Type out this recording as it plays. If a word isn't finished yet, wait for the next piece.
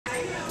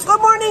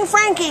meeting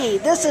Frankie.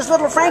 This is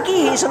little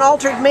Frankie. He's an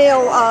altered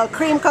male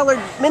cream-colored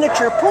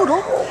miniature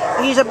poodle.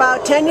 He's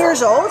about 10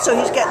 years old, so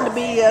he's getting to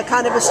be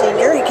kind of a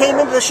senior. He came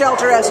into the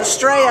shelter as a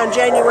stray on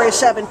January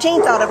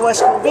 17th out of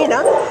West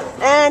Covina,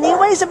 and he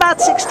weighs about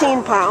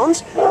 16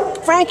 pounds.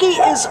 Frankie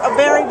is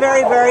very,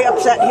 very, very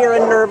upset here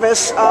and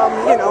nervous,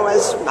 you know,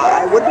 as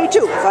I would be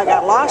too if I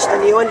got lost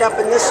and you end up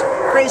in this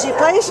crazy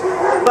place.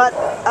 But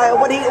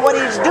what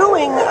he's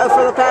doing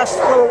for the past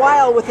little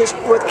while with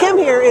Kim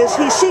here is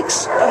he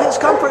seeks his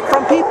comfort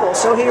from people.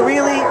 So he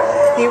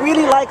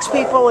really likes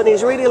people, and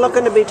he's really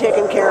looking to be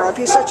taken care of.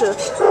 He's such a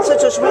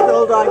sweet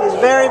little dog. He's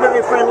very,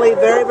 very friendly,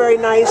 very, very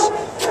nice,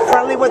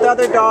 friendly with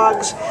other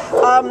dogs.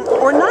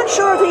 We're not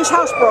sure if he's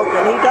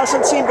housebroken. He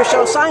doesn't seem to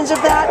show signs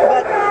of that,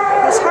 but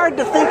it's hard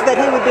to think that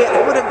he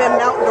would have been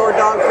an outdoor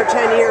dog for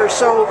 10 years.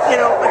 So, you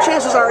know,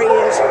 chances are he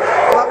is,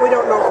 but we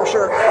don't know for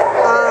sure.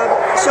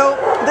 So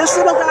this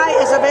little guy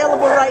is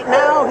available right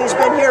now. He's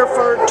been here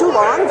for too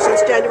long,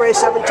 since January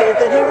 17th,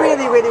 and he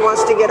really, really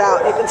wants to get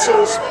out. You can see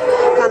he's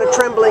kind of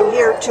trembling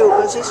here too,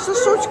 because he's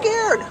just so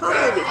scared, huh,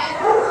 baby?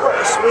 Oh,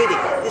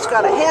 sweetie. He's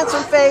got a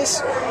handsome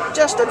face,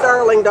 just a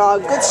darling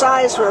dog, good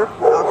size for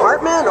an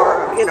apartment,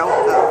 or, you know,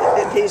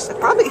 he's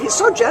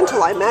so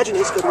gentle. I imagine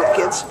he's good with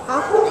kids,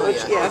 huh?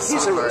 Yeah,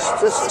 he's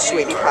just a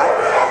sweetie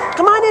pie.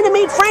 Come on in and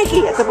meet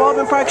Frankie at the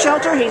Baldwin Park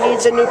shelter. He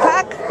needs a new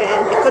pack,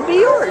 and it could be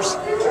yours.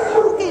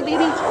 Okay,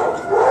 baby.